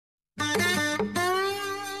Thank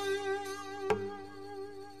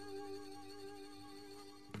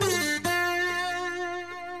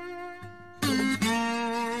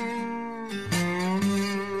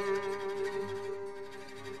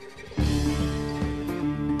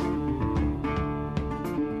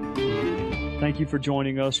you for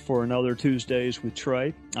joining us for another Tuesdays with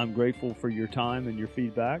Trey. I'm grateful for your time and your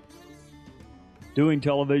feedback. Doing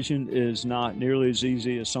television is not nearly as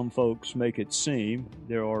easy as some folks make it seem.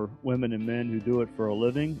 There are women and men who do it for a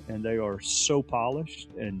living, and they are so polished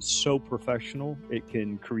and so professional, it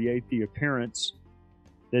can create the appearance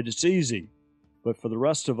that it's easy. But for the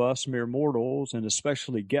rest of us, mere mortals, and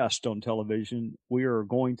especially guests on television, we are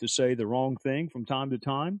going to say the wrong thing from time to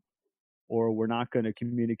time, or we're not going to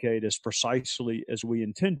communicate as precisely as we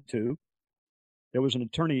intend to. There was an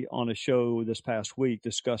attorney on a show this past week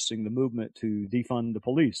discussing the movement to defund the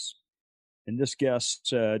police. And this guest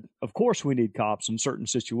said, of course we need cops in certain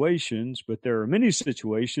situations, but there are many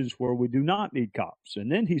situations where we do not need cops.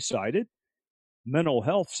 And then he cited mental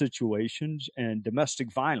health situations and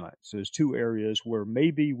domestic violence as two areas where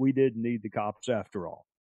maybe we didn't need the cops after all.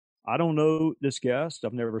 I don't know this guest.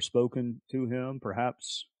 I've never spoken to him.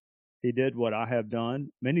 Perhaps he did what I have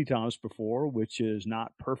done many times before, which is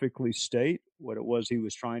not perfectly state what it was he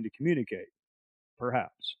was trying to communicate.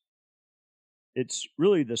 Perhaps. It's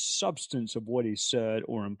really the substance of what he said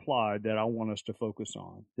or implied that I want us to focus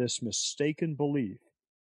on. This mistaken belief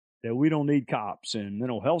that we don't need cops in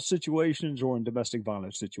mental health situations or in domestic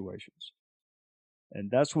violence situations. And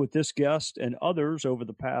that's what this guest and others over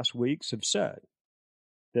the past weeks have said.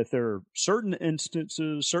 That there are certain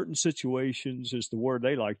instances, certain situations is the word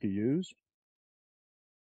they like to use,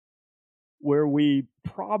 where we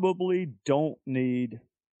probably don't need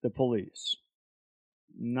the police.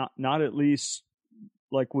 Not at least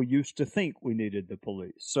like we used to think we needed the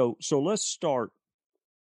police. So let's start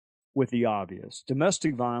with the obvious.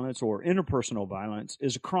 Domestic violence or interpersonal violence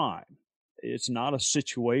is a crime. It's not a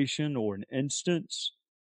situation or an instance.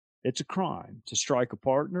 It's a crime to strike a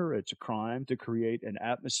partner. It's a crime to create an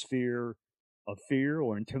atmosphere of fear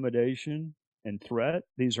or intimidation and threat.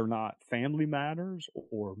 These are not family matters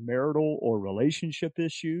or marital or relationship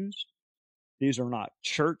issues. These are not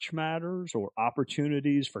church matters or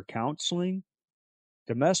opportunities for counseling.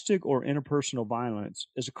 Domestic or interpersonal violence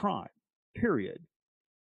is a crime, period.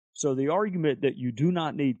 So the argument that you do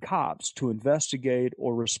not need cops to investigate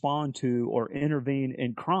or respond to or intervene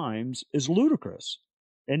in crimes is ludicrous.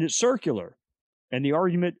 And it's circular, and the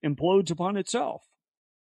argument implodes upon itself.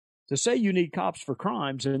 To say you need cops for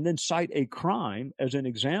crimes and then cite a crime as an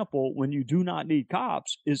example when you do not need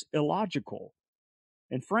cops is illogical.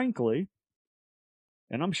 And frankly,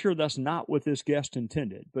 and I'm sure that's not what this guest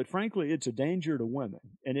intended, but frankly, it's a danger to women,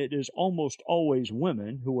 and it is almost always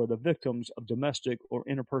women who are the victims of domestic or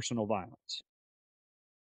interpersonal violence.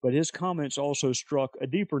 But his comments also struck a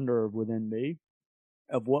deeper nerve within me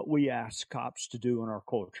of what we ask cops to do in our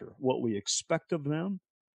culture, what we expect of them,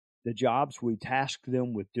 the jobs we task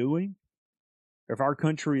them with doing. If our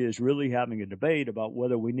country is really having a debate about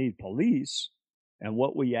whether we need police and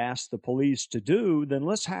what we ask the police to do, then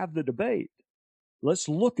let's have the debate. Let's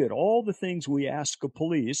look at all the things we ask of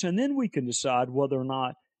police, and then we can decide whether or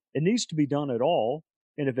not it needs to be done at all,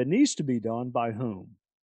 and if it needs to be done, by whom.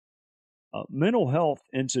 Mental health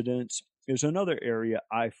incidents is another area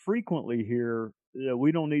I frequently hear that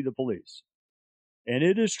we don't need the police. And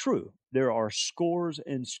it is true. There are scores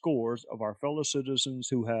and scores of our fellow citizens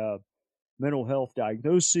who have mental health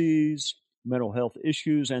diagnoses, mental health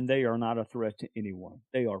issues, and they are not a threat to anyone.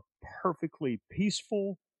 They are perfectly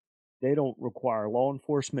peaceful. They don't require law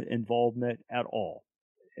enforcement involvement at all.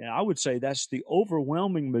 And I would say that's the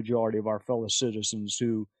overwhelming majority of our fellow citizens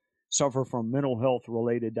who suffer from mental health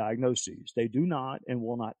related diagnoses. They do not and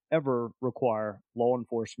will not ever require law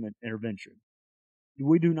enforcement intervention.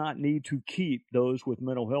 We do not need to keep those with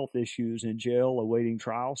mental health issues in jail awaiting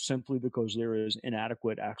trial simply because there is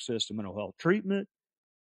inadequate access to mental health treatment.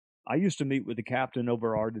 I used to meet with the captain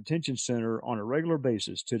over our detention center on a regular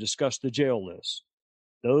basis to discuss the jail list.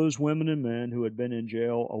 Those women and men who had been in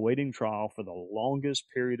jail awaiting trial for the longest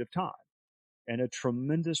period of time. And a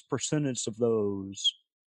tremendous percentage of those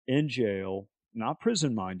in jail, not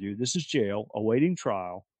prison, mind you, this is jail, awaiting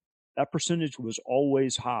trial, that percentage was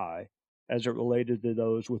always high as it related to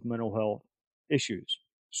those with mental health issues.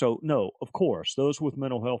 So, no, of course, those with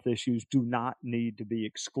mental health issues do not need to be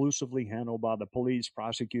exclusively handled by the police,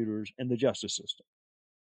 prosecutors, and the justice system.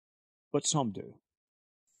 But some do.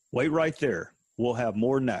 Wait right there. We'll have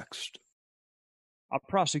more next. I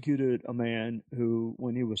prosecuted a man who,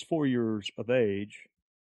 when he was 4 years of age,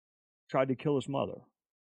 tried to kill his mother.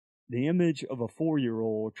 The image of a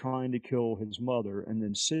 4-year-old trying to kill his mother and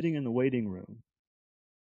then sitting in the waiting room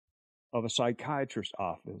of a psychiatrist's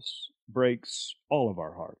office breaks all of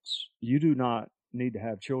our hearts. You do not need to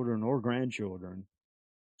have children or grandchildren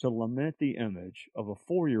to lament the image of a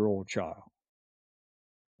 4-year-old child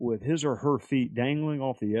with his or her feet dangling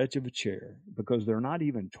off the edge of a chair because they're not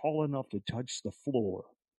even tall enough to touch the floor,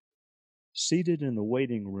 seated in the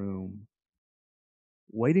waiting room,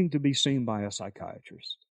 waiting to be seen by a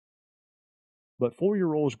psychiatrist. But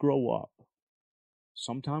 4-year-olds grow up,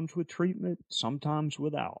 sometimes with treatment, sometimes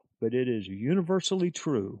without. But it is universally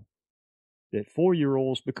true that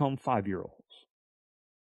 4-year-olds become 5-year-olds,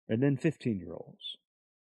 and then 15-year-olds,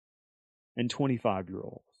 and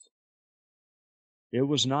 25-year-olds. It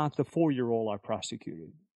was not the 4-year-old I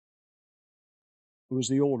prosecuted. It was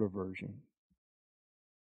the older version.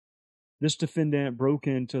 This defendant broke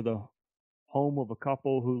into the home of a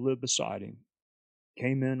couple who lived beside him,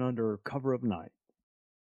 came in under cover of night.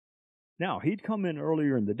 Now, he'd come in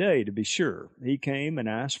earlier in the day, to be sure. He came and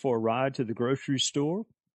asked for a ride to the grocery store,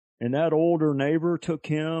 and that older neighbor took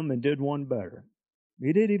him and did one better.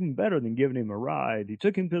 He did even better than giving him a ride. He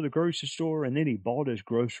took him to the grocery store, and then he bought his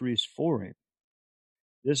groceries for him.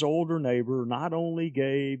 This older neighbor not only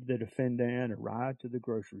gave the defendant a ride to the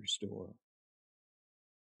grocery store,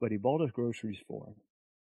 but he bought his groceries for him.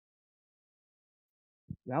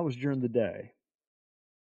 That was during the day.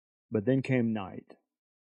 But then came night.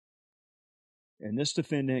 And this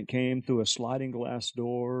defendant came through a sliding glass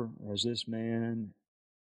door as this man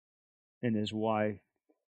and his wife,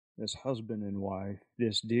 this husband and wife,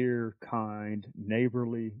 this dear, kind,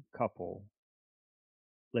 neighborly couple,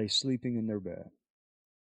 lay sleeping in their bed.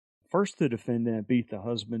 First, the defendant beat the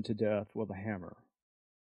husband to death with a hammer.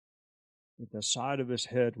 The side of his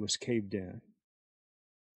head was caved in.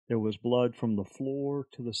 There was blood from the floor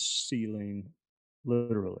to the ceiling,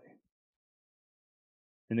 literally.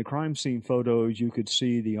 In the crime scene photos, you could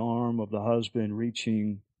see the arm of the husband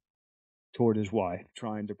reaching toward his wife,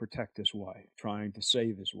 trying to protect his wife, trying to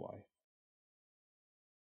save his wife.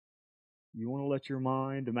 You want to let your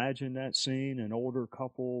mind imagine that scene, an older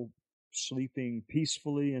couple sleeping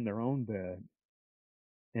peacefully in their own bed.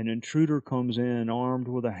 An intruder comes in armed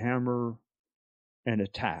with a hammer and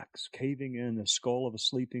attacks, caving in the skull of a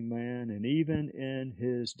sleeping man, and even in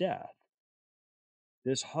his death,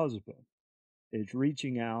 this husband is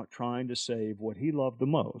reaching out, trying to save what he loved the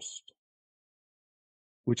most,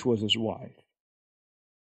 which was his wife.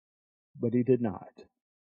 But he did not.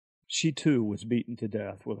 She too was beaten to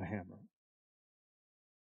death with a hammer.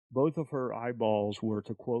 Both of her eyeballs were,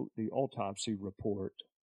 to quote the autopsy report,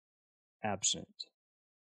 absent.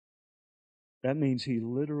 That means he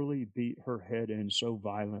literally beat her head in so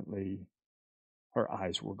violently, her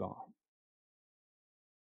eyes were gone.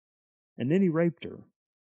 And then he raped her,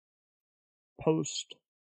 post-mortem.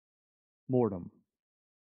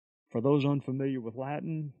 For those unfamiliar with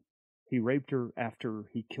Latin, he raped her after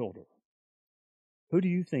he killed her. Who do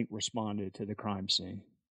you think responded to the crime scene?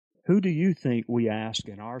 Who do you think we ask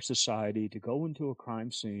in our society to go into a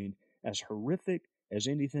crime scene as horrific as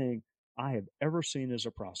anything I have ever seen as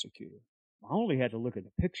a prosecutor? I only had to look at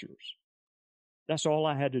the pictures. That's all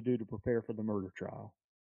I had to do to prepare for the murder trial.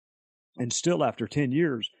 And still, after 10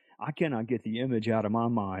 years, I cannot get the image out of my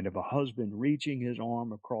mind of a husband reaching his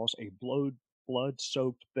arm across a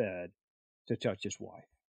blood-soaked bed to touch his wife.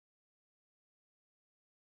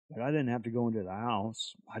 But I didn't have to go into the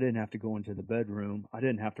house. I didn't have to go into the bedroom. I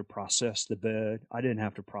didn't have to process the bed. I didn't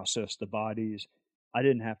have to process the bodies. I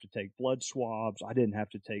didn't have to take blood swabs. I didn't have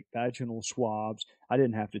to take vaginal swabs. I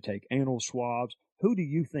didn't have to take anal swabs. Who do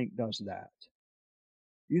you think does that?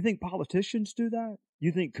 You think politicians do that?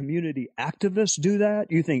 You think community activists do that?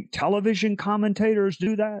 You think television commentators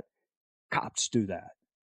do that? Cops do that.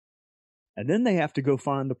 And then they have to go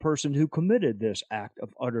find the person who committed this act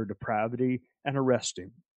of utter depravity and arrest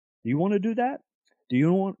him. Do you want to do that? Do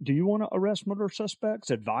you want to arrest murder suspects,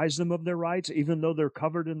 advise them of their rights, even though they're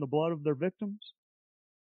covered in the blood of their victims?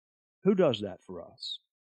 Who does that for us?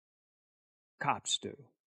 Cops do.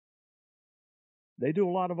 They do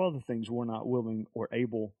a lot of other things we're not willing or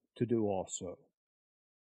able to do also.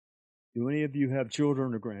 Do any of you have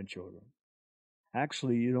children or grandchildren?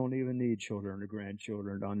 Actually, you don't even need children or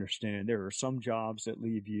grandchildren to understand there are some jobs that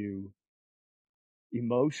leave you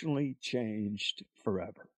emotionally changed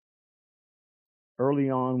forever. Early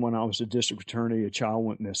on, when I was a district attorney, a child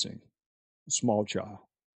went missing, a small child,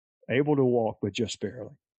 able to walk, but just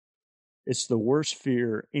barely. It's the worst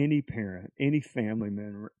fear any parent, any family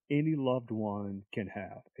member, any loved one can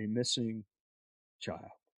have, a missing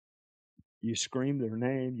child. You scream their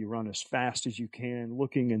name. You run as fast as you can,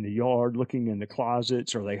 looking in the yard, looking in the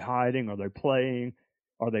closets. Are they hiding? Are they playing?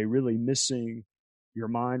 Are they really missing? Your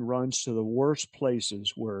mind runs to the worst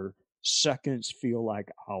places where seconds feel like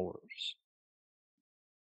hours.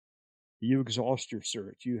 You exhaust your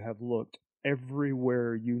search. You have looked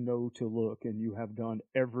everywhere you know to look, and you have done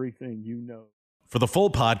everything you know. For the full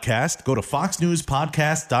podcast, go to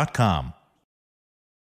foxnewspodcast.com.